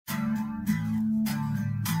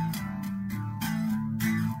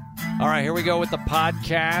All right, here we go with the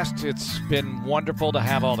podcast. It's been wonderful to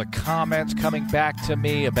have all the comments coming back to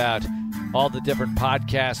me about all the different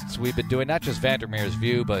podcasts we've been doing, not just Vandermeer's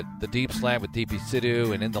View, but the Deep Slant with DP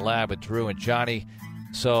Sidhu and In the Lab with Drew and Johnny.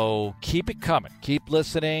 So keep it coming. Keep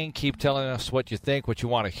listening. Keep telling us what you think, what you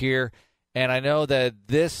want to hear. And I know that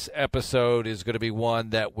this episode is going to be one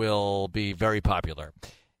that will be very popular.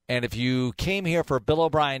 And if you came here for Bill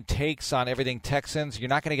O'Brien takes on everything Texans, you're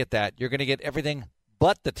not going to get that. You're going to get everything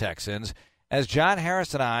but the Texans, as John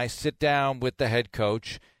Harris and I sit down with the head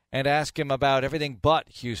coach and ask him about everything but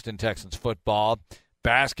Houston Texans football,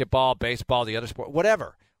 basketball, baseball, the other sport,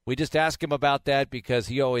 whatever. We just ask him about that because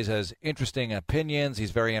he always has interesting opinions. He's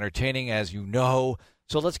very entertaining, as you know.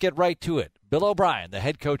 So let's get right to it. Bill O'Brien, the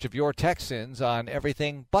head coach of your Texans, on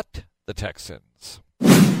everything but the Texans.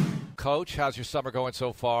 Coach, how's your summer going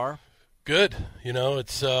so far? Good. You know,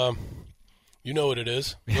 it's you know what it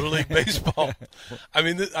is, Little League Baseball. I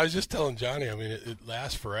mean, I was just telling Johnny, I mean, it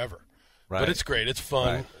lasts forever. Right. But it's great. It's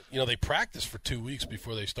fun. Right. You know, they practice for 2 weeks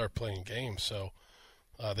before they start playing games. So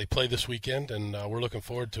they play this weekend, and we're looking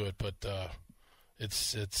forward to it. But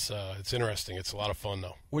it's interesting. It's a lot of fun,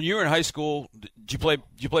 though. When you were in high school, did you play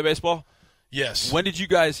baseball? Yes. When did you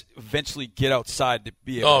guys eventually get outside to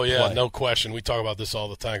be able to play? Oh, yeah, no question. We talk about this all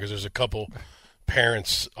the time because there's a couple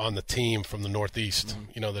parents on the team from the Northeast,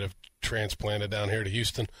 you know, that have transplanted down here to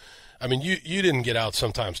Houston. I mean, you didn't get out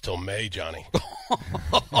sometimes till May, Johnny.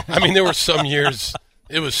 I mean, there were some years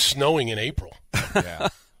it was snowing in April. Yeah.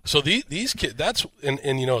 So these kids, that's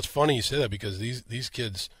and you know, it's funny you say that because these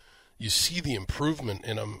kids, you see the improvement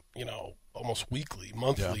in them, you know, almost weekly,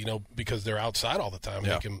 monthly, you know, because they're outside all the time.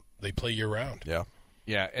 Yeah. They play year round. Yeah.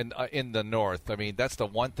 Yeah, and in the North, I mean, that's the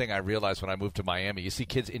one thing I realized when I moved to Miami. You see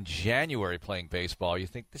kids in January playing baseball. You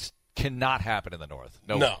think this cannot happen in the North.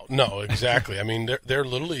 No, exactly. I mean, their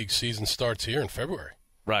Little League season starts here in February.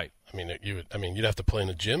 Right. I mean, you'd have to play in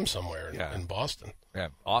a gym somewhere in Boston. Yeah,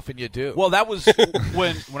 often you do. Well, that was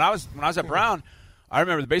when I was at Brown. I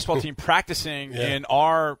remember the baseball team practicing in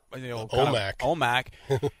our OMAC.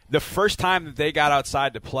 The first time that they got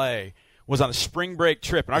outside to play was on a spring break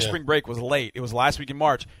trip, and our spring break was late. It was last week in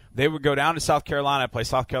March. They would go down to South Carolina and play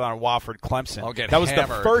South Carolina, Wofford, Clemson. That was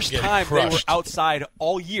hammered. the first time crushed. they were outside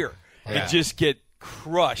all year and just get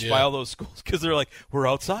crushed by all those schools because they're like, we're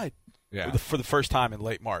outside for the first time in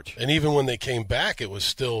late March. And even when they came back, it was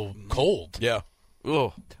still cold. Yeah.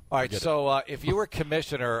 Ooh. All right, so if you were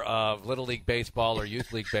commissioner of Little League Baseball or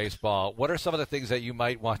Youth League Baseball, what are some of the things that you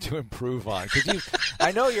might want to improve on? Because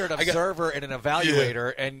I know you're an observer and an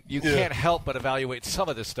evaluator, and you can't help but evaluate some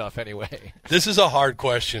of this stuff anyway. This is a hard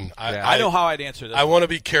question. I know how I'd answer this. I want to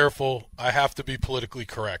be careful. I have to be politically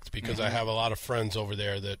correct because I have a lot of friends over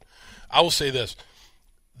there that – I will say this.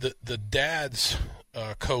 The dads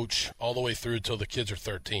coach all the way through till the kids are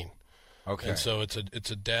 13. Okay. And so it's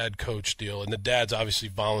a dad coach deal, and the dads obviously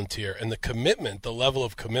volunteer, and the level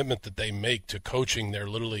of commitment that they make to coaching their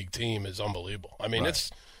Little League team is unbelievable. I mean,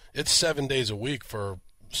 it's 7 days a week for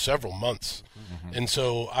several months, and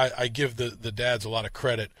so I give the dads a lot of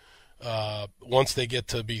credit. Once they get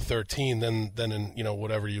to be 13, then in, you know,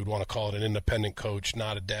 whatever you'd want to call it, an independent coach,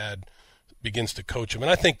 not a dad, begins to coach them,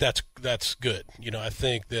 and I think that's good. You know, I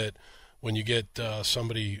think that when you get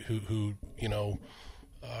somebody who you know.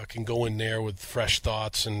 Can go in there with fresh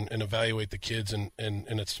thoughts and evaluate the kids, and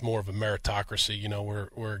it's more of a meritocracy, you know,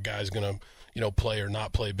 where a guy's going to, you know, play or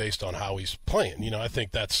not play based on how he's playing. You know, I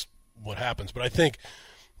think that's what happens. But I think,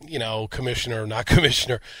 you know, commissioner or not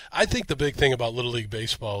commissioner, I think the big thing about Little League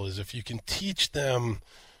Baseball is if you can teach them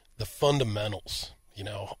the fundamentals, you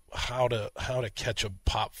know, how to catch a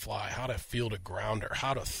pop fly, how to field a grounder,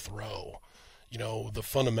 how to throw, you know, the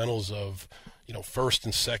fundamentals of, you know, first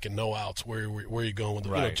and second, no outs, where are you going with the,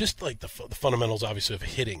 you know, just like the fundamentals, obviously, of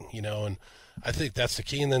hitting, you know, and I think that's the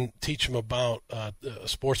key. And then teach them about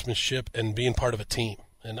sportsmanship and being part of a team.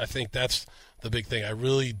 And I think that's the big thing. I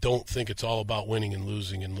really don't think it's all about winning and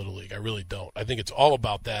losing in Little League. I really don't. I think it's all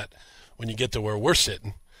about that when you get to where we're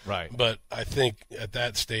sitting. Right. But I think at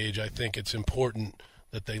that stage, I think it's important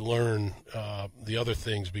that they learn the other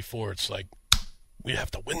things before it's like, we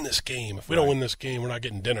have to win this game. If we don't win this game, we're not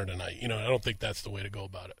getting dinner tonight. You know, I don't think that's the way to go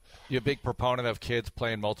about it. You a big proponent of kids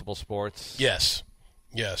playing multiple sports? Yes.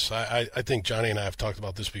 I think Johnny and I have talked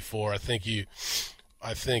about this before. I think that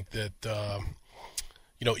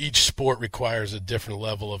you know, each sport requires a different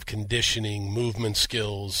level of conditioning, movement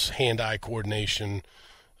skills, hand-eye coordination,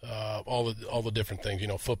 all the different things. You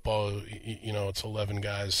know, football, you know, it's 11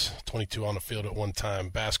 guys, 22 on the field at one time.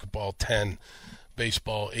 Basketball, 10.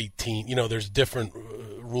 Baseball, 18. You know, there's different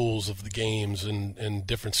rules of the games and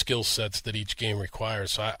different skill sets that each game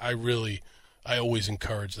requires. So I really I always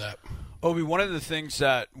encourage that. Obi, one of the things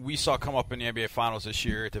that we saw come up in the NBA Finals this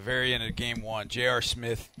year at the very end of Game 1, J.R.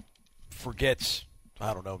 Smith forgets,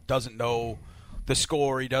 doesn't know the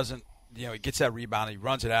score. He doesn't, he gets that rebound, he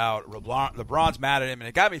runs it out. LeBron's mad at him, and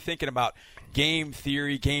it got me thinking about game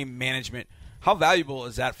theory, game management. How valuable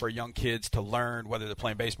is that for young kids to learn, whether they're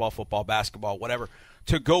playing baseball, football, basketball, whatever,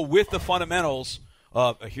 to go with the fundamentals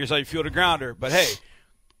of here's how you field a grounder, but hey,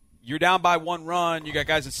 you're down by 1 run. You got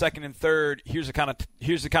guys at second and third. Here's the kind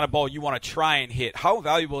of ball you want to try and hit. How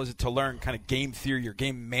valuable is it to learn kind of game theory or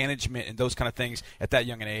game management and those kind of things at that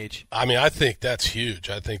young an age? I mean, I think that's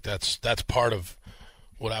huge. I think that's part of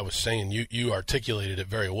what I was saying. You articulated it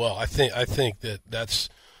very well. I think that's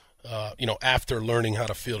after learning how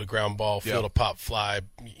to field a ground ball, field a pop fly,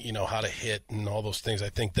 how to hit and all those things, I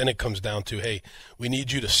think then it comes down to, hey, we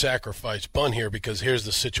need you to sacrifice bunt here because here's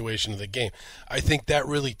the situation of the game. I think that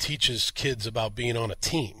really teaches kids about being on a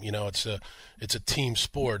team. It's a team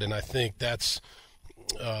sport, and I think that's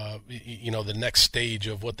the next stage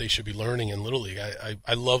of what they should be learning in Little League.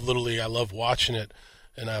 I love Little League. I love watching it,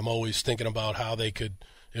 and I'm always thinking about how they could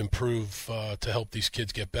improve to help these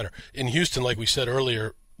kids get better. In Houston, like we said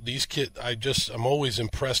earlier, these kids, I'm always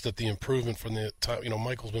impressed at the improvement from the time,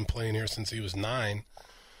 Michael's been playing here since he was 9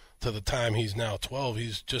 to the time he's now 12.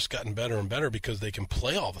 He's just gotten better and better because they can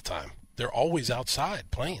play all the time. They're always outside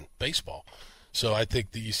playing baseball. So I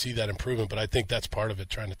think that you see that improvement, but I think that's part of it,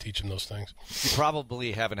 trying to teach them those things. You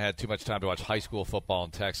probably haven't had too much time to watch high school football in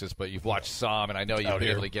Texas, but you've watched some, and I know you've been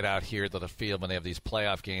able to get out here to the field when they have these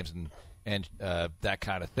playoff games and that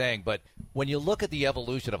kind of thing. But when you look at the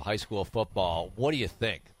evolution of high school football, what do you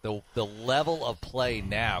think? The level of play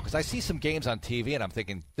now? Because I see some games on TV, and I'm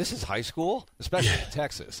thinking, this is high school? Especially in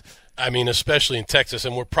Texas. I mean, especially in Texas.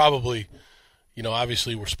 And we're probably,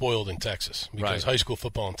 obviously we're spoiled in Texas because high school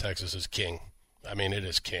football in Texas is king. I mean, it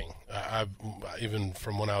is king. I even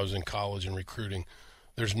from when I was in college and recruiting,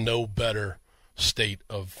 there's no better state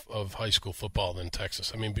of high school football than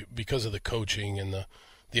Texas. I mean, because of the coaching and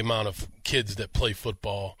the amount of kids that play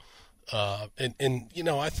football. I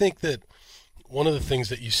think that one of the things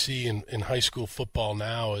that you see in high school football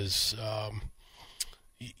now is,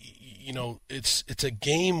 it's a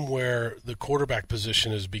game where the quarterback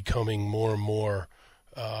position is becoming more and more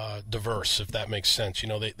diverse, if that makes sense.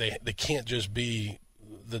 They can't just be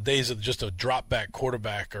the days of just a drop back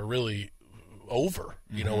quarterback are really over,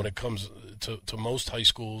 when it comes to most high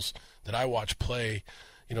schools that I watch play.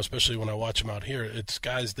 Especially when I watch them out here, it's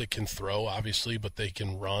guys that can throw, obviously, but they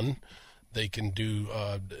can run. They can do.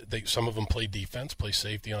 Some of them play defense, play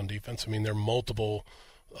safety on defense. I mean, they're multiple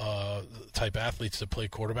type athletes that play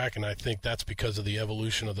quarterback, and I think that's because of the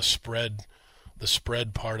evolution of the spread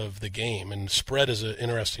part of the game. And spread is an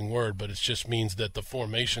interesting word, but it just means that the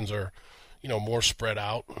formations are, more spread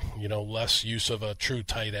out. Less use of a true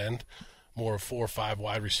tight end. More of 4 or 5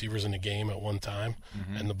 wide receivers in a game at one time,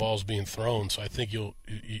 and the ball's being thrown. So I think you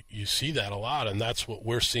see that a lot, and that's what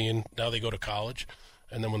we're seeing. Now they go to college,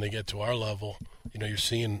 and then when they get to our level, you're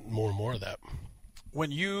seeing more and more of that.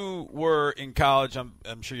 When you were in college,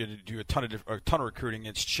 I'm sure you had to do a ton of recruiting.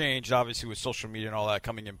 It's changed, obviously, with social media and all that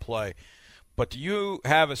coming in play. But do you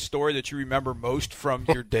have a story that you remember most from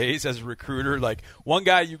your days as a recruiter? Like one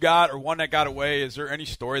guy you got or one that got away? Is there any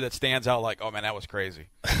story that stands out like, oh, man, that was crazy?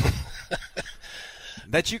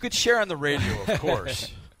 That you could share on the radio, of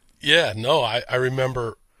course. Yeah, no, I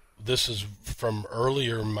remember this is from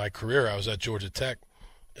earlier in my career. I was at Georgia Tech,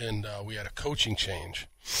 and we had a coaching change.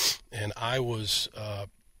 And I was,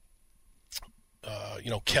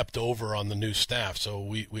 kept over on the new staff. So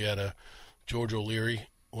we had George O'Leary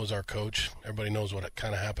was our coach. Everybody knows what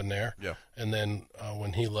kind of happened there. Yeah. And then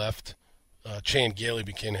when he left, Chan Gailey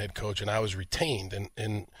became head coach, and I was retained.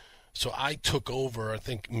 And so I took over. I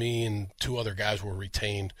think me and 2 other guys were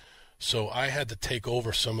retained. So I had to take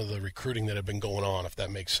over some of the recruiting that had been going on, if that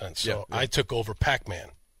makes sense. So I took over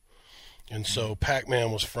Pac-Man. And so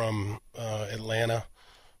Pac-Man was from Atlanta,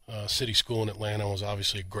 City School in Atlanta, was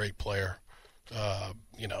obviously a great player.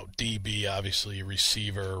 DB, obviously,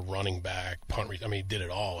 receiver, running back, punt. He did it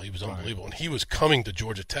all. He was unbelievable. And he was coming to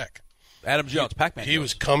Georgia Tech. Adam Jones, Pac-Man. He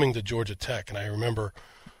was coming to Georgia Tech. And I remember,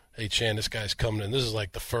 hey, Chan, this guy's coming in. This is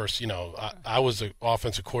like the first, I was the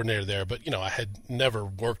offensive coordinator there, but, I had never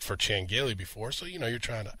worked for Chan Gailey before. So, you're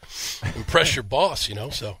trying to impress your boss,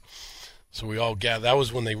 So we all gathered. That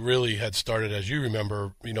was when they really had started, as you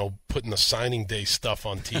remember, putting the signing day stuff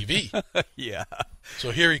on TV. Yeah.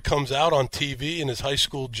 So here he comes out on TV in his high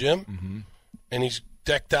school gym, and he's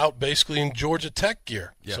decked out basically in Georgia Tech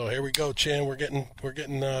gear. Yeah. So here we go, Chan. We're getting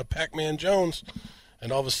Pac-Man Jones.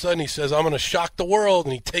 And all of a sudden he says, "I'm going to shock the world,"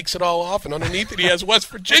 and he takes it all off, and underneath it he has West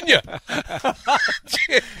Virginia.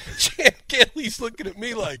 Chan Gailey's looking at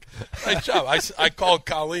me like, "Nice job." I called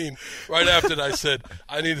Colleen right after that. I said,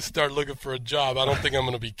 "I need to start looking for a job. I don't think I'm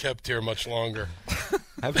going to be kept here much longer."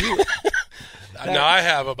 Have you? Now, I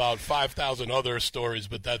have about 5,000 other stories,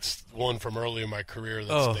 but that's one from early in my career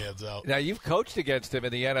that stands out. Now, you've coached against him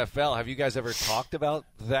in the NFL. Have you guys ever talked about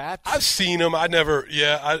that? I've seen him. I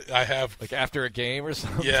have. Like after a game or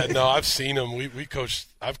something? Yeah, no, I've seen him.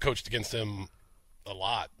 I've coached against him a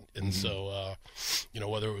lot. And so,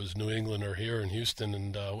 whether it was New England or here in Houston,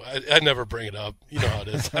 and I never bring it up. You know how it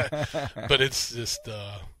is. But it's just,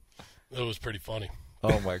 it was pretty funny.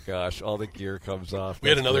 Oh, my gosh. All the gear comes off. We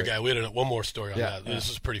had another guy. We had one more story on that. Yeah. This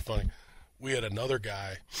is pretty funny. We had another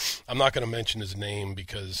guy. I'm not going to mention his name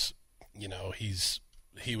because,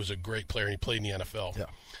 he was a great player, and he played in the NFL. Yeah.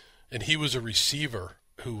 And he was a receiver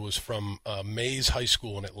who was from Mays High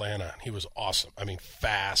School in Atlanta. He was awesome. I mean,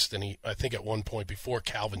 fast. And I think at one point before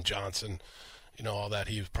Calvin Johnson, all that,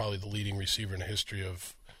 he was probably the leading receiver in the history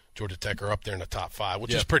of Georgia Tech, or up there in the top 5,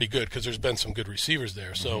 which is pretty good because there's been some good receivers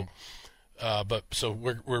there. So. So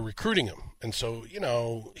we're recruiting him, and so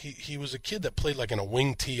he was a kid that played like in a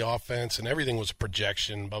wing T offense, and everything was a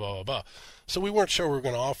projection, blah blah blah blah. So we weren't sure we were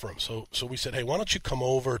going to offer him. So we said, hey, why don't you come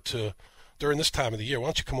over during this time of the year? Why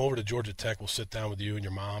don't you come over to Georgia Tech? We'll sit down with you and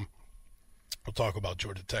your mom. We'll talk about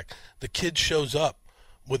Georgia Tech. The kid shows up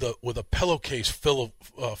with a pillowcase filled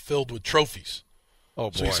with trophies. Oh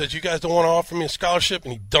boy! So he says, you guys don't want to offer me a scholarship,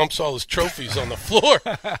 and he dumps all his trophies on the floor,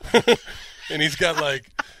 and he's got like.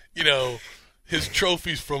 His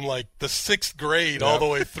trophies from like the 6th grade all the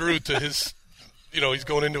way through to his, he's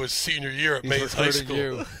going into his senior year at Mays High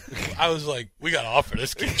School. I was like, we got to offer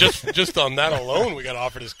this kid, just on that alone, we got to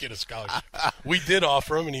offer this kid a scholarship. We did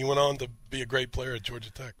offer him, and he went on to be a great player at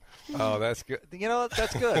Georgia Tech. Oh, that's good.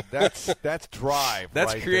 That's good. That's drive.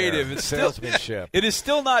 That's right creative. There. It's salesmanship. It is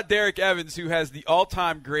still not Derek Evans who has the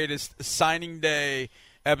all-time greatest signing day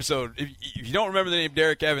episode. If you don't remember the name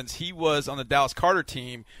Derek Evans, he was on the Dallas Carter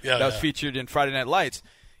team that was featured in Friday Night Lights.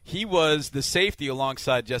 He was the safety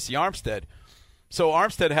alongside Jesse Armstead. So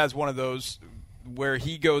Armstead has one of those where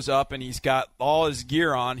he goes up and he's got all his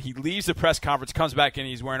gear on. He leaves the press conference, comes back in, and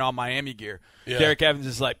he's wearing all Miami gear. Yeah. Derek Evans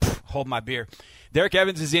is like, hold my beer. Derek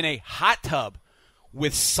Evans is in a hot tub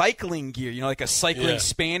with cycling gear, like a cycling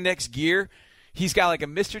spandex gear. He's got like a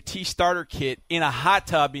Mr. T starter kit in a hot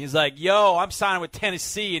tub. He's like, yo, I'm signing with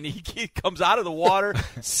Tennessee. And he comes out of the water,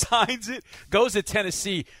 signs it, goes to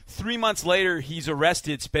Tennessee. 3 months later, he's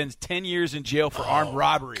arrested, spends 10 years in jail for armed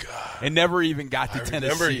robbery, and never even got to Tennessee.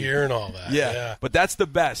 I remember hearing all that. Yeah. But that's the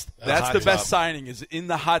best. That's the best signing is in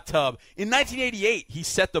the hot tub. In 1988, he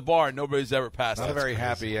set the bar, and nobody's ever passed it. Not a very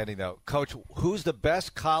happy ending, though. Coach, who's the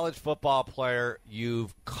best college football player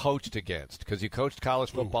you've coached against? Because you coached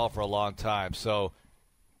college football for a long time. So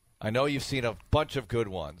I know you've seen a bunch of good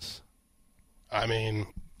ones. I mean,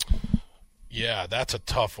 yeah, that's a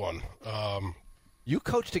tough one. You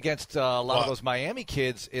coached against a lot of those Miami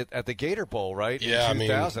kids at the Gator Bowl, right? Yeah, in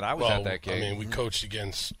 2000. I was at that game. I mean, we coached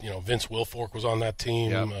against, Vince Wilfork was on that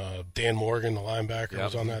team. Yep. Dan Morgan, the linebacker,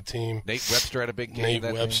 was on that team. Nate Webster had a big game. Nate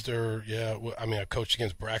Webster, yeah. I mean, I coached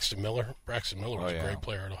against Braxton Miller. Braxton Miller was a great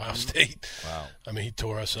player at Ohio State. Wow. I mean, he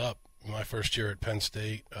tore us up my first year at Penn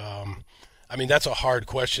State. I mean, that's a hard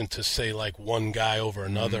question to say like one guy over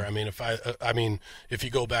another. Mm-hmm. I mean, if you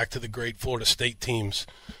go back to the great Florida State teams,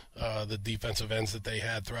 the defensive ends that they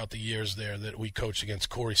had throughout the years there that we coached against,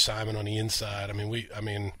 Corey Simon on the inside. I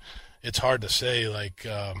mean, it's hard to say like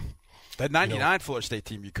that 99 Florida State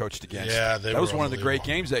team you coached against. Yeah, that was one of the great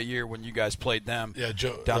games that year when you guys played them. Yeah,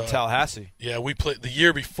 down in Tallahassee. Yeah, we played the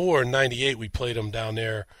year before in '98. We played them down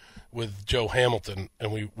there with Joe Hamilton,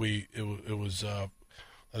 and it was.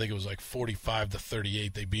 I think it was like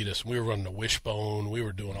 45-38. They beat us. We were running a wishbone. We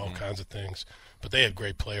were doing all kinds of things. But they had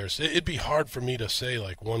great players. It'd be hard for me to say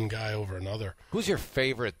like one guy over another. Who's your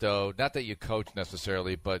favorite, though? Not that you coach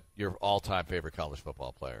necessarily, but your all-time favorite college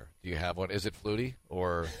football player. Do you have one? Is it Flutie?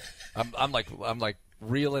 Or I'm like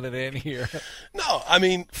reeling it in here. No, I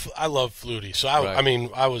mean I love Flutie. So I mean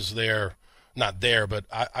I was there, not there, but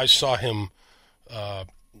I saw him.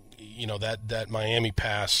 That Miami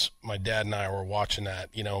pass, my dad and I were watching that.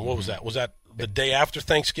 What was that? Was that the day after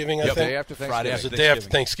Thanksgiving, I think? Day after Thanksgiving. Friday after the day after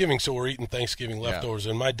Thanksgiving, so we're eating Thanksgiving leftovers.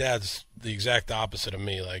 And my dad's the exact opposite of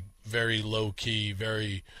me, like very low-key,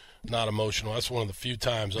 very not emotional. That's one of the few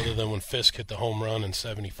times, other than when Fisk hit the home run in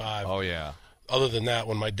 75. Oh, yeah. Other than that,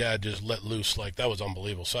 when my dad just let loose, like that was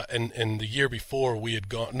unbelievable. So, and the year before we had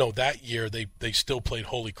gone – no, that year they still played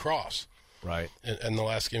Holy Cross. Right. And the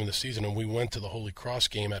last game of the season, and we went to the Holy Cross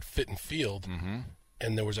game at Fitton Field,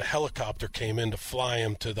 and there was a helicopter came in to fly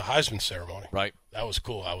him to the Heisman ceremony. Right. That was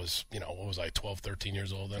cool. I was, what was I, 12, 13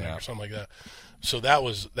 years old then or something like that. So that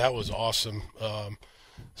was awesome.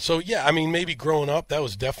 So, yeah, I mean, maybe growing up, that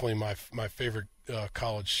was definitely my favorite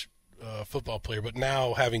college football player. But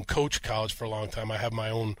now, having coached college for a long time, I have my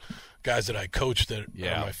own guys that I coach that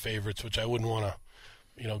are my favorites, which I wouldn't want to,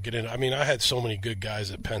 get in. I mean, I had so many good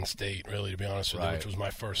guys at Penn State, really, to be honest with you, which was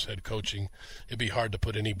my first head coaching. It'd be hard to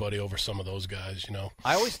put anybody over some of those guys,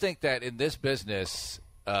 I always think that in this business,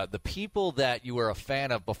 the people that you were a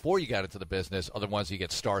fan of before you got into the business are the ones you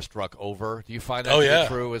get starstruck over. Do you find that to be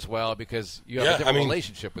true as well? Because you have a different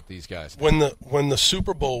relationship with these guys. When the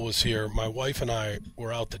Super Bowl was here, my wife and I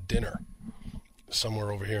were out to dinner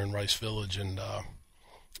somewhere over here in Rice Village, and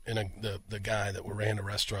the guy that ran the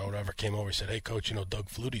restaurant, whatever, came over and said, "Hey, Coach, Doug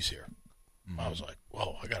Flutie's here." I was like,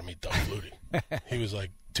 "Whoa, I got to meet Doug Flutie." He was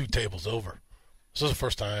like 2 tables over. This was the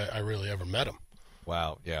first time I really ever met him.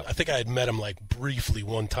 Wow, yeah. I think I had met him like briefly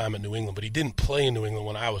one time in New England, but he didn't play in New England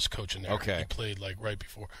when I was coaching there. Okay. He played like right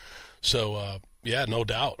before. So, no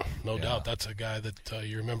doubt. No doubt. That's a guy that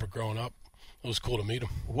you remember growing up. It was cool to meet him.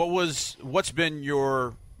 What's been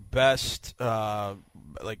your best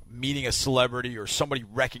meeting a celebrity or somebody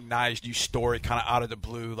recognized you story kind of out of the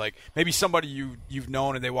blue? Like maybe somebody you've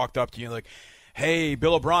known and they walked up to you like, "Hey,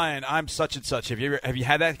 Bill O'Brien, I'm such and such." Have you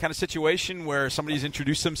had that kind of situation where somebody's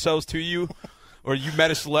introduced themselves to you? Or you met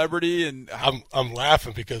a celebrity, and I'm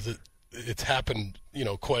laughing because it's happened,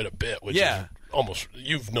 quite a bit. Which is almost,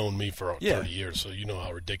 you've known me for 30 years, so you know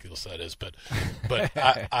how ridiculous that is. But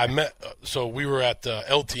I met. So we were at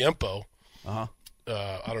El Tiempo. I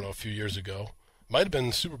don't know, a few years ago. Might have been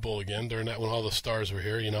the Super Bowl again during that when all the stars were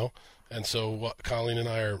here, And so Colleen and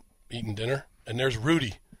I are eating dinner, and there's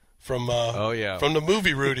Rudy from from the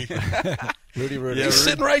movie Rudy. Rudy. Yeah, he's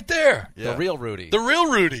sitting right there. Yeah. The real Rudy.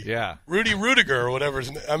 Yeah. Rudy Rudiger or whatever.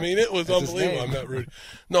 I mean, it was unbelievable. I met Rudy.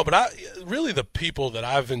 No, but really the people that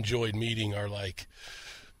I've enjoyed meeting are like,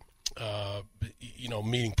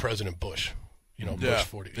 meeting President Bush. Bush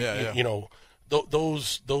 40.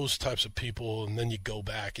 Those types of people, and then you go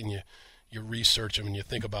back and you research them and you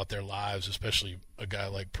think about their lives, especially a guy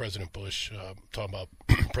like President Bush, talking about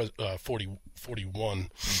 41,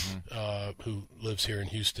 who lives here in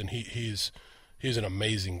Houston. He's an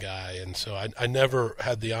amazing guy, and so I never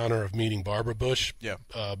had the honor of meeting Barbara Bush.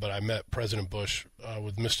 But I met President Bush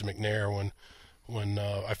with Mr. McNair when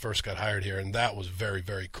I first got hired here, and that was very,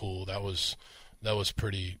 very cool. That was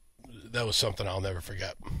something I'll never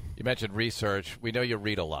forget. You mentioned research. We know you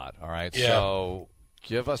read a lot. All right, yeah. So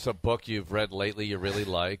give us a book you've read lately you really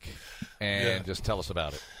like, and just tell us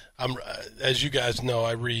about it. As you guys know,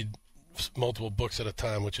 I read multiple books at a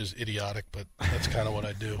time, which is idiotic, but that's kind of what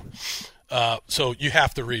I do. So you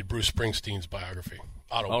have to read Bruce Springsteen's biography,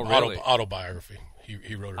 autobiography.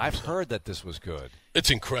 He wrote it. I've heard that this was good. It's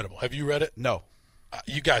incredible. Have you read it? No.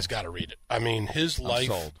 You guys got to read it. I mean, his life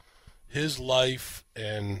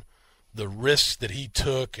and the risks that he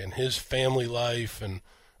took, and his family life, and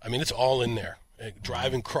I mean, it's all in there.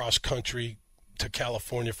 Driving cross country to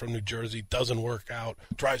California from New Jersey, doesn't work out,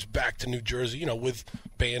 drives back to New Jersey, with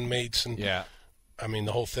bandmates, and I mean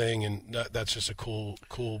the whole thing, and that's just a cool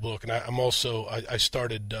book. And I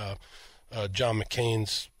started John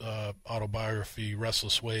McCain's autobiography,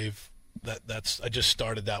 Restless Wave. I just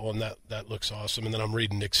started that one. That looks awesome. And then I'm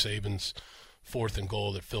reading Nick Saban's Fourth and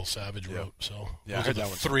Goal that Phil Savage wrote. So those are the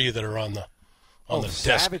 3 that are on the desk.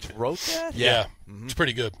 Savage wrote that? Yeah. It's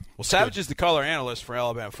pretty good. Well, Savage is the color analyst for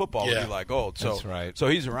Alabama football with Eli Gold. So, that's right. So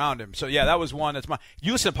he's around him. So, that was one that's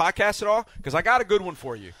You listen to podcasts at all? Because I got a good one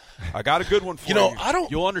for you. I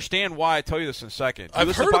don't. You'll understand why I tell you this in a second.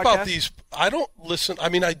 I've heard about these. I don't listen. I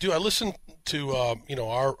mean, I do. I listen to,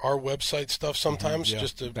 our website stuff sometimes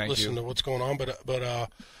just to listen to what's going on.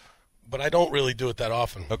 But I don't really do it that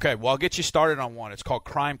often. Okay. Well, I'll get you started on one. It's called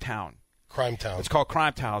Crime Town. It's called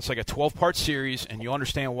Crime Town. It's like a 12-part series, and you'll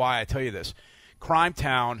understand why I tell you this. Crime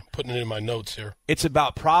Town. Putting it in my notes here. It's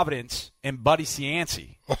about Providence and Buddy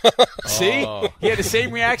Cianci. See? He had the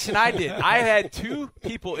same reaction I did. I had 2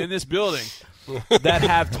 people in this building that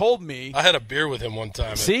have told me. I had a beer with him one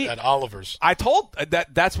time at Oliver's. I told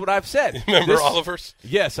that's what I've said. You remember Oliver's?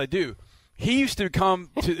 Yes, I do. He used to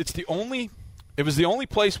come to It was the only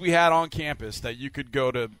place we had on campus that you could go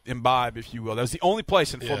to imbibe, if you will. That was the only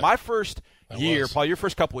place. And for my first year, probably your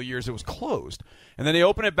first couple of years, it was closed. And then they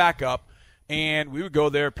opened it back up, and we would go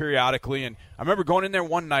there periodically. And I remember going in there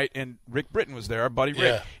one night, and Rick Britton was there, our buddy Rick.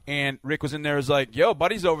 Yeah. And Rick was in there, was like, "Yo,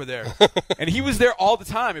 Buddy's over there." And he was there all the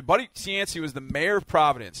time. And Buddy Cianci was the mayor of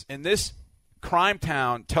Providence. And this Crime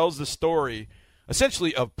Town tells the story,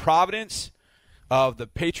 essentially, of Providence, of the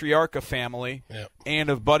Patriarca family and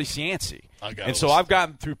of Buddy Cianci. So I've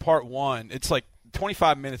gotten through part 1. It's like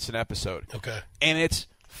 25 minutes an episode. Okay. And it's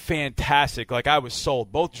fantastic. Like, I was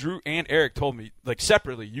sold. Both Drew and Eric told me, like,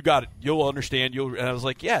 separately, you got it. You'll understand. And I was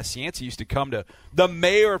like, yeah, Cianci used to come to the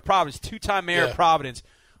mayor of Providence, 2-time mayor of Providence.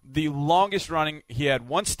 The longest running, he had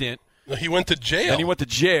one stint. He went to jail. Then he went to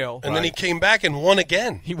jail. And then he came back and won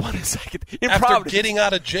again. He won a second. In After Providence. getting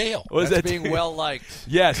out of jail. That's being well-liked.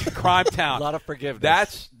 Yes, crime town. A lot of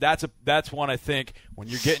forgiveness. That's one, I think, when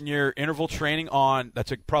you're getting your interval training on,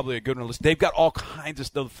 that's probably a good one. They've got all kinds of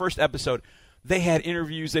stuff. The first episode, they had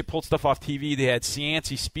interviews. They pulled stuff off TV. They had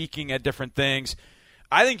Cianci speaking at different things.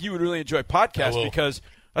 I think you would really enjoy podcasts because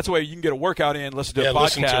that's the way you can get a workout in, listen to a podcast.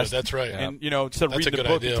 Listen to it. That's right. And, instead of reading the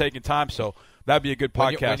book and taking time. So that'd be a good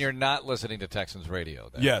podcast. When you're not listening to Texans radio.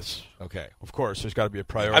 Then. Yes. Okay. Of course. There's got to be a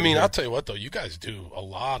priority. I mean, I'll tell you what, though. You guys do a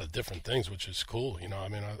lot of different things, which is cool. I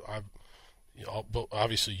mean,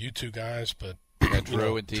 obviously you two guys, but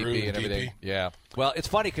Drew and DP and everything. DP. Yeah. Well, it's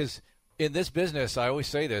funny because in this business, I always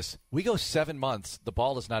say this, we go 7 months, the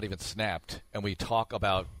ball is not even snapped, and we talk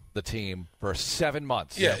about the team for 7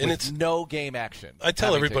 months. Yeah, and it's no game action. I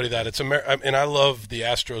tell everybody that. It's and I love the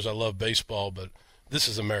Astros, I love baseball, but this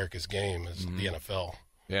is America's game, is the NFL.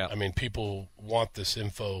 Yeah. I mean, people want this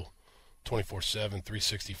info 24/7,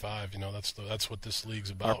 365. That's what this league's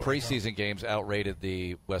about. Our preseason games outrated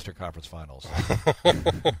the Western Conference Finals.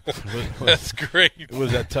 That's great. What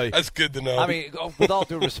does that tell you? That's good to know. I mean, with all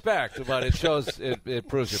due respect, but it shows it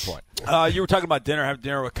proves your point. You were talking about dinner, having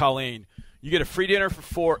dinner with Colleen. You get a free dinner for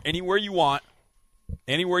 4 anywhere you want.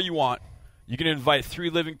 Anywhere you want. You can invite 3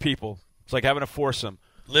 living people. It's like having a foursome.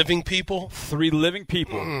 Living people? 3 living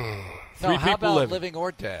people. 3 No, how people about living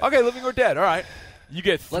or dead? Okay, living or dead. All right. You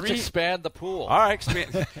get 3. Let's expand the pool. All right,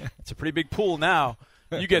 expand. It's a pretty big pool now.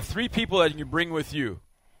 You get 3 people that you can bring with you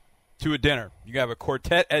to a dinner. You can have a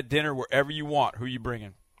quartet at dinner wherever you want. Who are you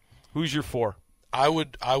bringing? Who's your 4? I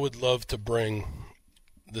would love to bring.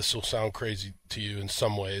 This will sound crazy to you in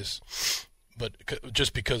some ways, but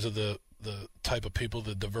just because of the type of people,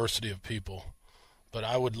 the diversity of people. But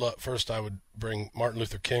I would first I would bring Martin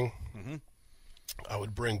Luther King. Mm-hmm. I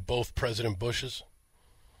would bring both President Bushes,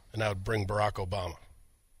 and I would bring Barack Obama.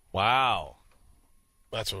 Wow.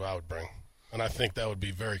 That's what I would bring. And I think that would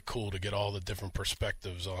be very cool to get all the different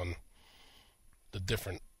perspectives on the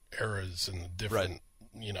different eras and the different,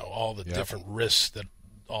 all the different risks that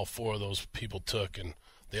all 4 of those people took. And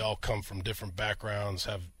they all come from different backgrounds,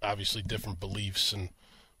 have obviously different beliefs,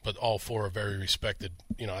 but all 4 are very respected,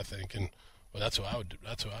 I think. And that's what I would do.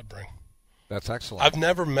 That's what I'd bring. That's excellent. I've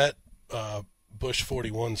never met Bush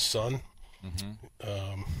 41's son,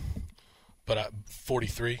 but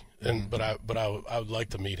 43, but I would like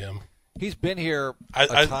to meet him. He's been here.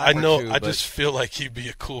 I know. Or two, I just feel like he'd be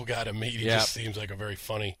a cool guy to meet. He just seems like a very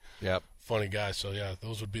funny guy. So yeah,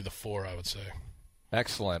 those would be the 4 I would say.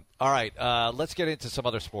 Excellent. All right, let's get into some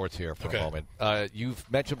other sports here for a moment. You've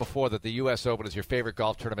mentioned before that the U.S. Open is your favorite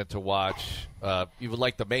golf tournament to watch. You would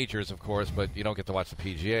like the majors, of course, but you don't get to watch the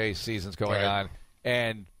PGA seasons going on.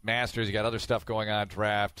 And Masters, you got other stuff going on,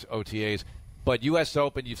 draft, OTAs. But U.S.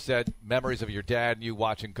 Open, you've said memories of your dad and you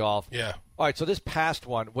watching golf. Yeah. All right, so this past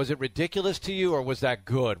one, was it ridiculous to you or was that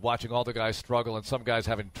good, watching all the guys struggle and some guys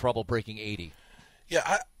having trouble breaking 80?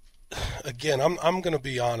 Yeah, Again, I'm going to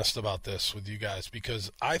be honest about this with you guys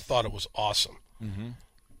because I thought it was awesome. Mm-hmm.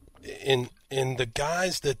 In the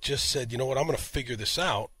guys that just said, you know what, I'm going to figure this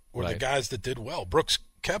out, were the guys that did well. Brooks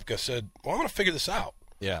Koepka said, well, I'm going to figure this out.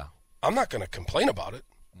 Yeah. I'm not going to complain about it.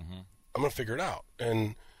 Mm-hmm. I'm going to figure it out.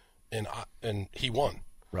 And he won.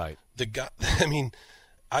 Right. The guy. I mean,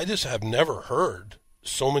 I just have never heard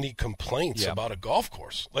so many complaints about a golf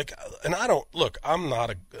course. Like, and I don't look. I'm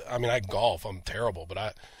not I mean, I golf. I'm terrible, but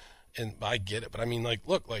I get it. But I mean,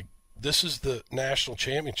 look, this is the national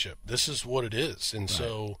championship. This is what it is. And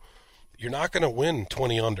so you're not going to win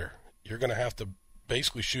 20 under. You're going to have to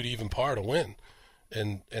basically shoot even par to win.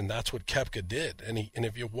 And that's what Koepka did. And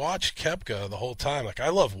if you watch Koepka the whole time, I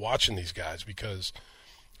love watching these guys because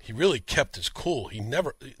he really kept his cool. He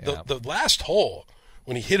never the last hole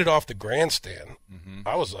when he hit it off the grandstand,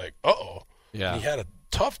 I was like, uh-oh. Yeah. And he had a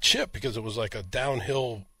tough chip because it was like a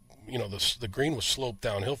downhill, the green was sloped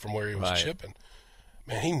downhill from where he was chipping.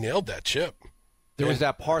 Man, he nailed that chip. There was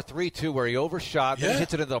that par 3, too, where he overshot. Then he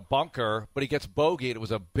hits it into the bunker, but he gets bogeyed. It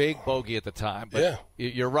was a big bogey at the time. But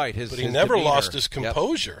you're right. But he never lost his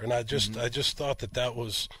composure. And I just thought that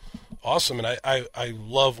was awesome. And I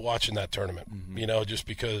love watching that tournament, just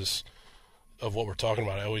because of what we're talking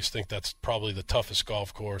about. I always think that's probably the toughest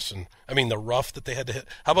golf course. And, I mean, the rough that they had to hit.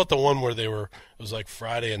 How about the one where it was like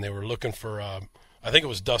Friday and they were looking for I think it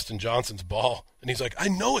was Dustin Johnson's ball, and he's like, I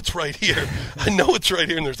know it's right here. I know it's right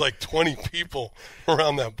here, and there's like 20 people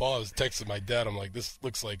around that ball. I was texting my dad. I'm like, this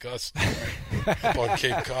looks like us up on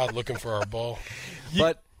Cape Cod looking for our ball.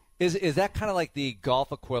 But is that kind of like the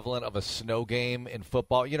golf equivalent of a snow game in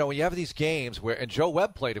football? You know, when you have these games where – and Joe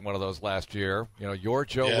Webb played in one of those last year, you know, your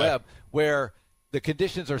Joe Webb, where the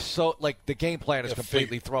conditions are so – like the game plan is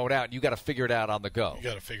completely thrown out, and you got to figure it out on the go. You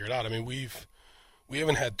got to figure it out. I mean, we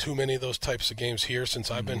haven't had too many of those types of games here since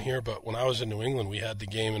I've been here, but when I was in New England, we had the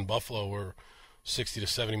game in Buffalo where 60 to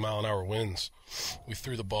 70 mile an hour winds. We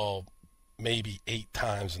threw the ball maybe 8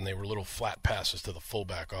 times, and they were little flat passes to the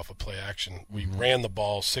fullback off of play action. We ran the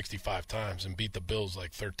ball 65 times and beat the Bills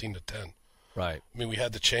like 13 to 10. Right. I mean, we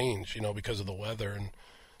had to change, you know, because of the weather, and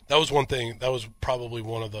that was one thing. That was probably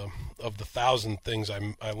one of the 1,000 things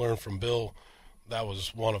I learned from Bill. That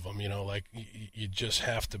was one of them, you know, like you just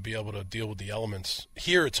have to be able to deal with the elements.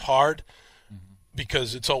 Here it's hard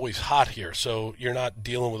because it's always hot here, so you're not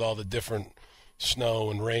dealing with all the different snow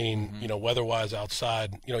and rain, you know, weather-wise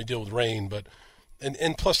outside. You know, you deal with rain, but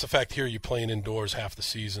and plus the fact here you're playing indoors half the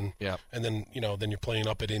season, and then then you're playing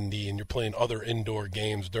up at Indy and you're playing other indoor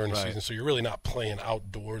games during the season, so you're really not playing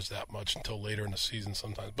outdoors that much until later in the season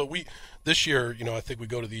sometimes. But this year, you know, I think we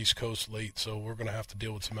go to the East Coast late, so we're going to have to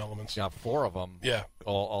deal with some elements. Yeah, 4 of them.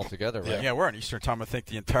 All together, right? Yeah, we're on Eastern time. I think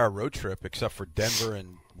the entire road trip, except for Denver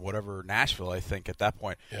and whatever Nashville, I think at that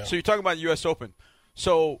point. Yeah. So you're talking about the U.S. Open.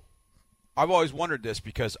 So I've always wondered this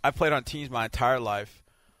because I've played on teams my entire life.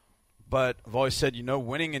 But I've always said, you know,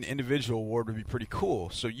 winning an individual award would be pretty cool.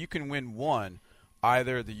 So you can win one,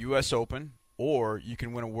 either the U.S. Open or you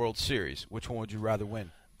can win a World Series. Which one would you rather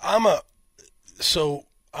win? I'm a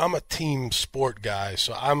team sport guy,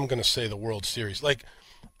 so I'm going to say the World Series. Like,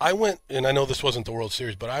 I went, and I know this wasn't the World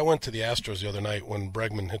Series, but I went to the Astros the other night when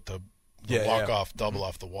Bregman hit the walk-off double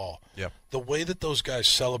off the wall. Yeah. The way that those guys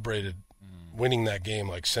celebrated winning that game,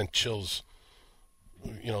 like, sent chills,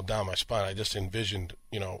 you know, down my spine. I just envisioned,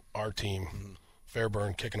 you know, our team,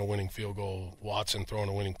 Fairburn kicking a winning field goal, Watson throwing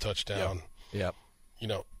a winning touchdown. Yep. You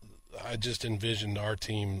know, I just envisioned our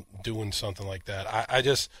team doing something like that. I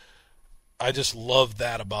just love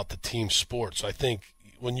that about the team sports. I think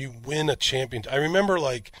when you win a championship, I remember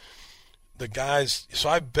like the guys. So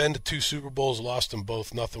I've been to 2 Super Bowls, lost them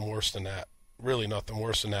both. Nothing worse than that. Really nothing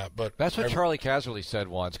worse than that. But that's what Charlie Casserly said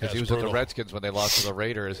once because he was brutal. At the Redskins when they lost to the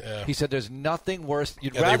Raiders. Yeah. He said there's nothing worse.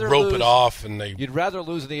 You'd rather they rope lose, it off and you'd rather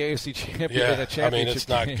lose in the AFC Championship than a championship. I mean, it's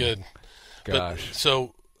not good. Gosh. But,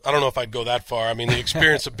 so I don't know if I'd go that far. I mean, the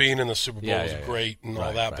experience of being in the Super Bowl is great and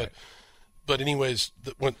all that. Right. But anyways,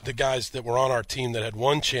 the guys that were on our team that had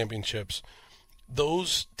won championships,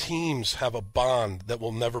 those teams have a bond that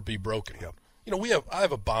will never be broken. Yep. You know, I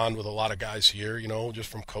have a bond with a lot of guys here, you know, just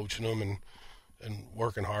from coaching them and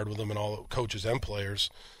working hard with them and all the coaches and players,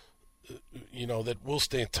 you know, that we'll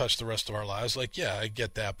stay in touch the rest of our lives. Like, yeah, I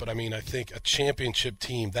get that. But, I mean, I think a championship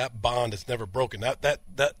team, that bond is never broken.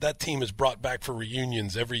 That team is brought back for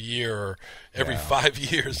reunions every year or every 5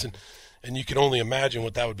 years. And you can only imagine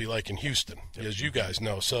what that would be like in Houston, as you guys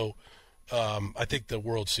know. So I think the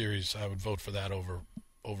World Series, I would vote for that over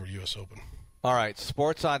U.S. Open. All right,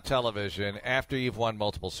 sports on television after you've won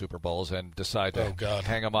multiple Super Bowls and decide to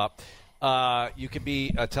hang them up. You can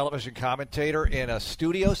be a television commentator in a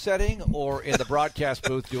studio setting or in the broadcast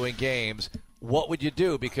booth doing games. What would you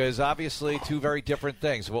do? Because obviously 2 very different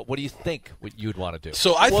things. What do you think you'd want to do?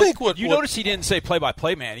 So I think notice he didn't say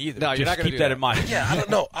play-by-play man either. No, you're not going to keep that in mind. Yeah, I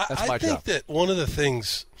don't know. I think job. that one of the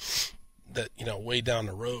things that, you know, way down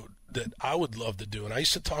the road that I would love to do, and I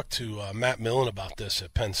used to talk to Matt Millen about this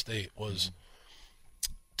at Penn State, was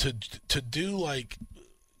to do like,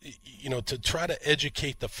 you know, to try to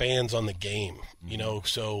educate the fans on the game, you know,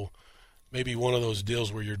 so maybe one of those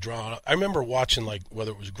deals where you're drawing. I remember watching, like, whether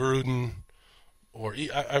it was Gruden or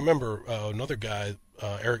I remember another guy,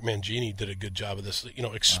 Eric Mangini, did a good job of this, you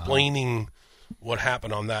know, explaining what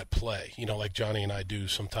happened on that play, you know, like Johnny and I do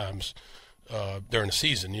sometimes during the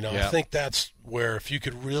season, you know. I think that's where if you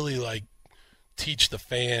could really, like, teach the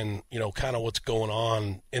fan, you know, kind of what's going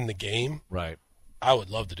on in the game. Right. I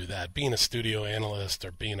would love to do that. Being a studio analyst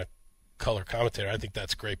or being a color commentator, I think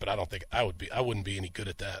that's great, but I don't think I wouldn't be any good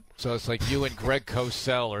at that. So it's like you and Greg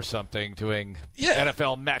Cosell or something doing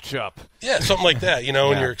NFL matchup. Yeah, something like that, you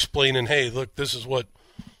know, and you're explaining, hey, look, this is what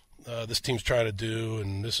this team's trying to do,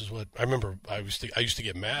 and this is what – I remember I used to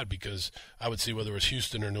get mad because I would see whether it was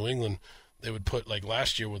Houston or New England, they would put, like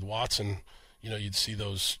last year with Watson, you know, you'd see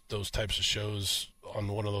those types of shows on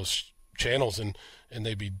one of those channels, and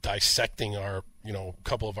they'd be dissecting our, you know,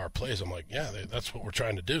 couple of our plays. I'm like, yeah, that's what we're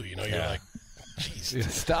trying to do. You know, you're like, Jeez,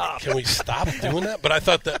 stop. Can we stop doing that? But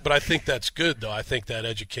I think that's good, though. I think that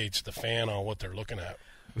educates the fan on what they're looking at.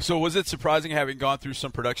 So was it surprising, having gone through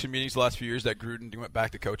some production meetings the last few years, that Gruden went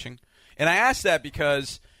back to coaching? And I ask that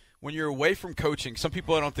because when you're away from coaching, some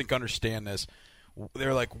people I don't think understand this.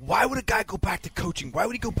 They're like, why would a guy go back to coaching? Why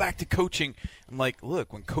would he go back to coaching? I'm like,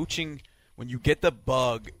 look, when you get the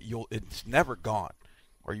bug, it's never gone.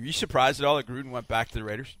 Are you surprised at all that Gruden went back to the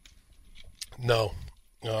Raiders? No.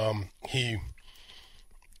 He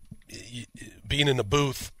being in the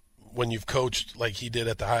booth when you've coached like he did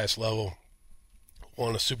at the highest level,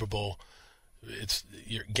 won a Super Bowl,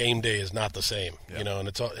 your game day is not the same, and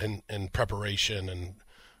it's all in preparation and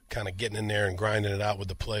kind of getting in there and grinding it out with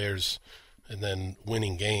the players and then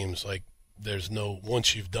winning games. Like, there's no,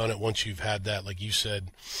 once you've done it, once you've had that, like you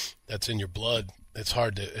said, that's in your blood. It's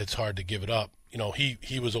hard to give it up.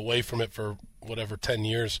 He was away from it for 10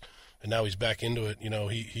 years, and now he's back into it.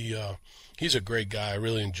 He's a great guy. I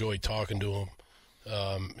really enjoy talking to him,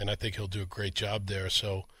 and I think he'll do a great job there.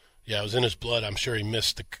 So, yeah, it was in his blood. I'm sure he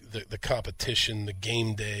missed the competition, the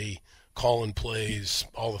game day, calling plays,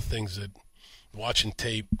 all the things that, watching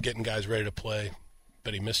tape, getting guys ready to play,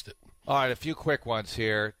 but he missed it. All right, a few quick ones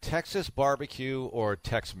here. Texas barbecue or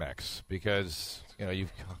Tex-Mex? Because,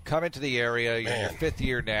 you've come into the area, you're in your fifth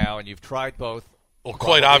year now, and you've tried both. Well,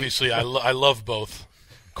 quite obviously, I love both.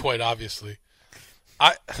 Quite obviously.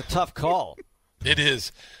 It's a tough call. It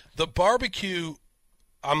is. The barbecue,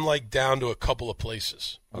 I'm down to a couple of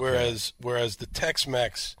places. Okay. Whereas the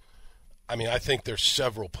Tex-Mex, I think there's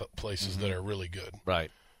several places that are really good. Right.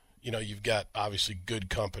 You've got obviously Good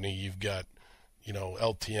Company. You've got,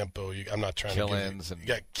 El Tiempo. I'm not trying Killins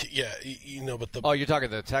to but the. Oh, you're talking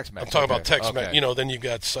the Tex-Mex. I'm talking about Tex-Mex. Okay. Then you've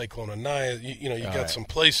got Cyclone Anaya. You've got some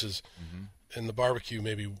places, and the barbecue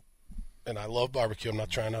maybe. And I love barbecue.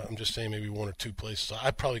 I'm just saying maybe one or two places. So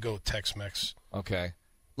I'd probably go with Tex-Mex. Okay.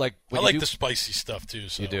 I like the spicy stuff too.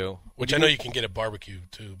 So, you do? Which I know you can get at barbecue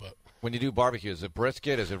too, but. When you do barbecue, is it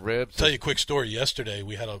brisket? Is it ribs? I'll tell you a quick story. Yesterday,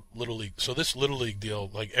 we had a Little League. So this Little League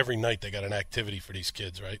deal, every night they got an activity for these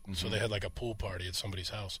kids, right? Mm-hmm. So they had a pool party at somebody's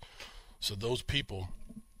house. So those people,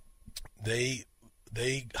 they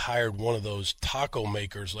hired one of those taco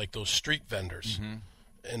makers, like those street vendors. Mm-hmm.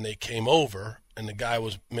 And they came over, and the guy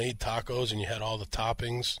made tacos, and you had all the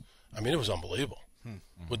toppings. It was unbelievable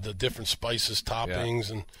with the different spices, toppings,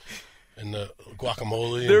 and the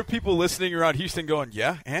guacamole. There are people listening around Houston going,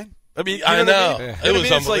 yeah, and? I know. It was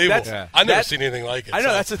unbelievable. I've never seen anything like it. I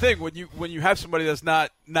know, that's the thing. When you have somebody that's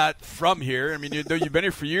not from here, though you've been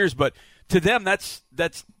here for years, but to them that's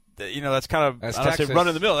kind of, that's I don't say run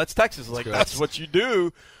of the mill. That's Texas. That's what you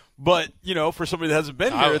do. But for somebody that hasn't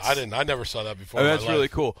been here, I never saw that before. That's really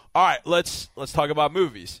cool. All right, let's talk about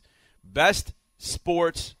movies. Best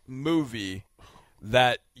sports movie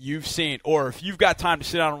that you've seen, or if you've got time to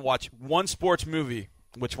sit down and watch one sports movie,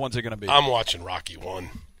 which one's it going to be? I'm watching Rocky 1.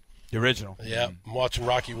 The original. Yeah, I'm watching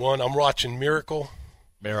Rocky 1. I'm watching Miracle.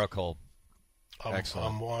 Excellent.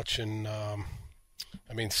 I'm watching,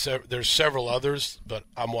 there's several others, but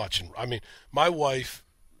I'm watching. My wife,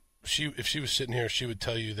 if she was sitting here, she would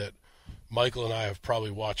tell you that Michael and I have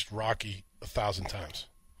probably watched Rocky 1,000 times.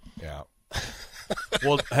 Yeah.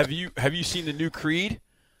 Well, have you seen the new Creed?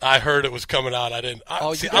 I heard it was coming out. I didn't.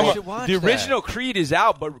 Should watch the original that. Creed is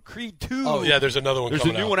out, but Creed 2. Oh yeah, there's another one. There's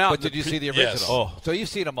coming a new one out. But did you see the original? Yes. Oh, so you've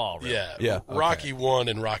seen them all, really? Yeah. Rocky 1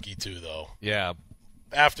 and Rocky 2, though. Yeah.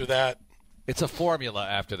 After that, it's a formula.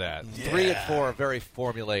 After that, 3 and 4 are very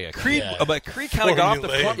formulaic. Creed, but Creed kind of got off the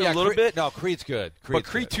formula a little bit. No, Creed's good. But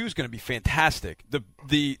Creed 2 is going to be fantastic.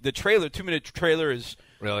 The trailer, 2-minute trailer, is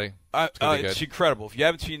really it's incredible. If you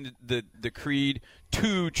haven't seen the Creed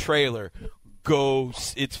 2 trailer,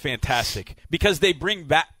 it's fantastic because they bring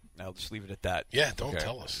back. I'll just leave it at that. Yeah, don't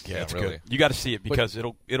tell us. Yeah, it's really good. You got to see it because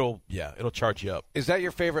it'll charge you up. Is that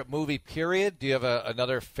your favorite movie? Period. Do you have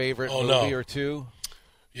another favorite movie or two?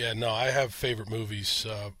 Yeah, no, I have favorite movies.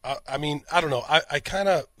 I don't know. I kind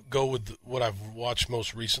of go with what I've watched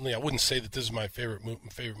most recently. I wouldn't say that this is my favorite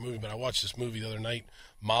movie, but I watched this movie the other night,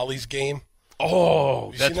 Molly's Game.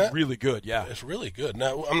 Oh, that's really good. Yeah, it's really good.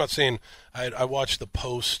 Now, I'm not saying I watched The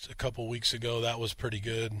Post a couple weeks ago. That was pretty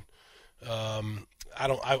good. I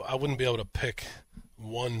wouldn't be able to pick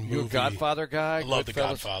one movie. You a Godfather guy? I love The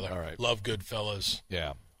Godfather. All right. Love Goodfellas.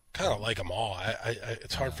 Yeah. Kind of like them all.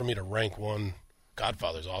 It's hard for me to rank one.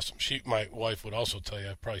 Godfather's awesome. My wife would also tell you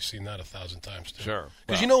I've probably seen that 1,000 times too. Sure.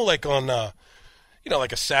 Because on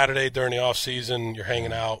like a Saturday during the off season, you're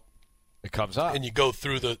hanging out. It comes up. And you go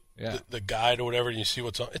through the guide or whatever, and you see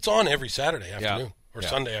what's on. It's on every Saturday afternoon or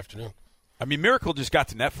Sunday afternoon. Miracle just got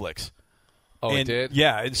to Netflix. Oh, it did?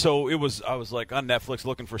 Yeah, and so I was on Netflix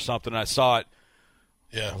looking for something, and I saw it.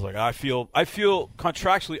 Yeah. I was like, I feel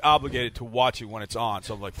contractually obligated to watch it when it's on.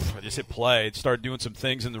 So I'm like, I just hit play and started doing some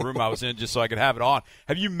things in the room I was in just so I could have it on.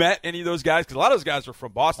 Have you met any of those guys? Because a lot of those guys are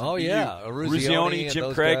from Boston. Oh, yeah. Ruzioni,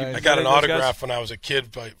 Jim Craig. I got an autograph when I was a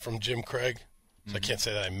kid from Jim Craig. So I can't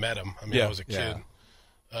say that I met him. I mean, I was a kid.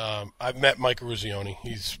 I've met Mike Ruzioni.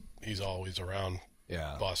 He's always around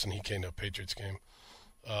Boston. He came to a Patriots game.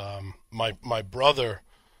 My brother,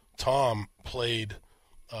 Tom, played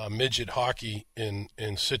midget hockey in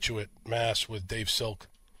Situate, Mass, with Dave Silk.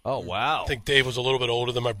 Oh, wow. I think Dave was a little bit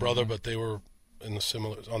older than my brother, but they were on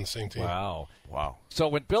the same team. Wow. So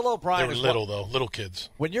when Bill O'Brien they were little kids.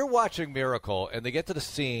 When you're watching Miracle and they get to the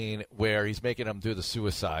scene where he's making them do the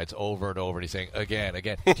suicides over and over, and he's saying again,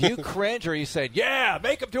 do you cringe, or are you saying, yeah,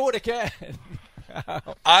 make him do it again?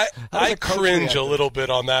 I cringe a little bit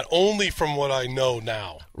on that, only from what I know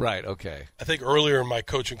now. Right, okay. I think earlier in my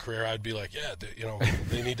coaching career, I'd be like,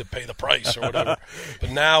 they need to pay the price or whatever.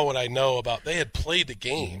 But now what I know about, they had played the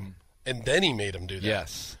game, and then he made them do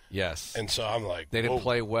that. Yes. And so I'm like, they didn't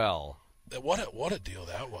play well. What a deal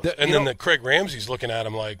that was. And then Craig Ramsey's looking at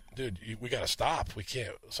him like, dude, we got to stop. We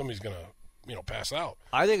can't. Somebody's going to pass out.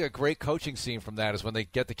 I think a great coaching scene from that is when they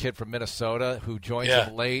get the kid from Minnesota who joins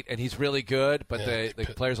them late, and he's really good, but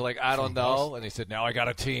the players are like, I don't know, and they said, now I got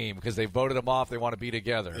a team because they voted him off. They want to be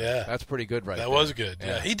together. Yeah, that's pretty good, right? That there. was good.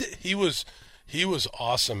 Yeah, he was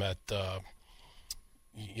awesome at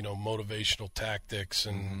motivational tactics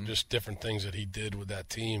and just different things that he did with that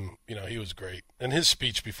team. He was great, and his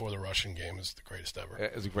speech before the Russian game is the greatest ever.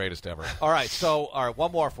 It's the greatest ever. All right,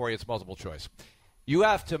 one more for you. It's multiple choice. You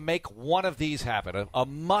have to make one of these happen, a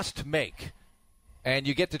must make, and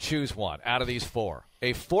you get to choose one out of these four.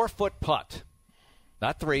 A 4-foot putt,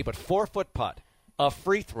 not 3, but 4-foot putt, a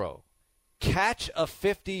free throw, catch a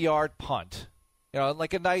 50-yard punt,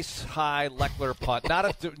 like a nice high Leckler punt, not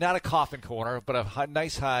a coffin corner, but a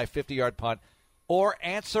nice high 50-yard punt, or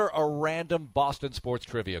answer a random Boston sports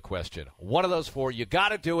trivia question. One of those four, you got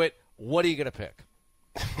to do it. What are you going to pick?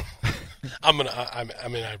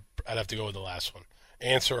 I'd have to go with the last one.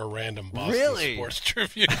 Answer a random Boston sports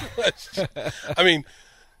trivia question. I mean,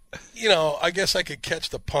 I guess I could catch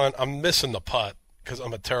the punt. I'm missing the putt because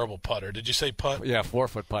I'm a terrible putter. Did you say putt? Yeah,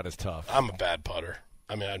 4-foot putt is tough. I'm a bad putter.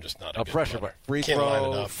 I mean, I'm just not a good pressure putter. Free Can't throw.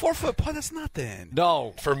 line it up. 4-foot putt, that's nothing.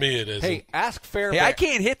 No. For me, it is. Hey, ask Fairbairn. Hey, I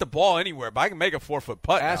can't hit the ball anywhere, but I can make a 4-foot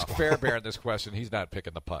putt. Ask now. Fairbairn this question. He's not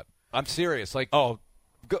picking the putt. I'm serious.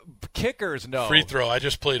 Kickers, no. Free throw. I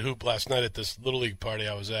just played hoop last night at this Little League party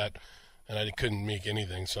I was at, and I couldn't make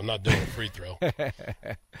anything, so I'm not doing a free throw.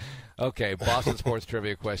 Okay, Boston sports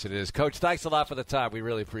trivia question it is. Coach, thanks a lot for the time. We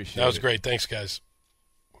really appreciate it. That was great. Thanks, guys.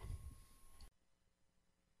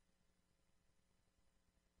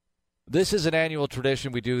 This is an annual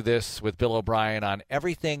tradition. We do this with Bill O'Brien on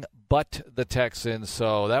everything but the Texans,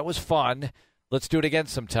 so that was fun. Let's do it again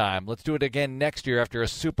sometime. Let's do it again next year after a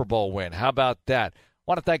Super Bowl win. How about that?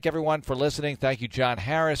 I want to thank everyone for listening. Thank you, John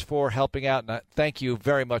Harris, for helping out. And thank you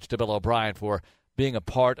very much to Bill O'Brien for being a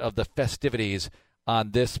part of the festivities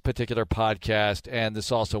on this particular podcast. And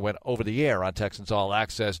this also went over the air on Texans All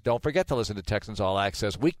Access. Don't forget to listen to Texans All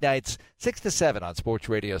Access weeknights 6 to 7 on Sports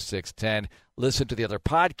Radio 610. Listen to the other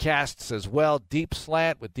podcasts as well, Deep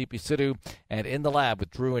Slant with Deepy Sidhu and In the Lab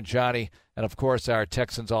with Drew and Johnny, and, of course, our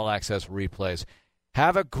Texans All Access replays.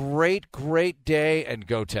 Have a great, great day, and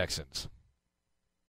go Texans.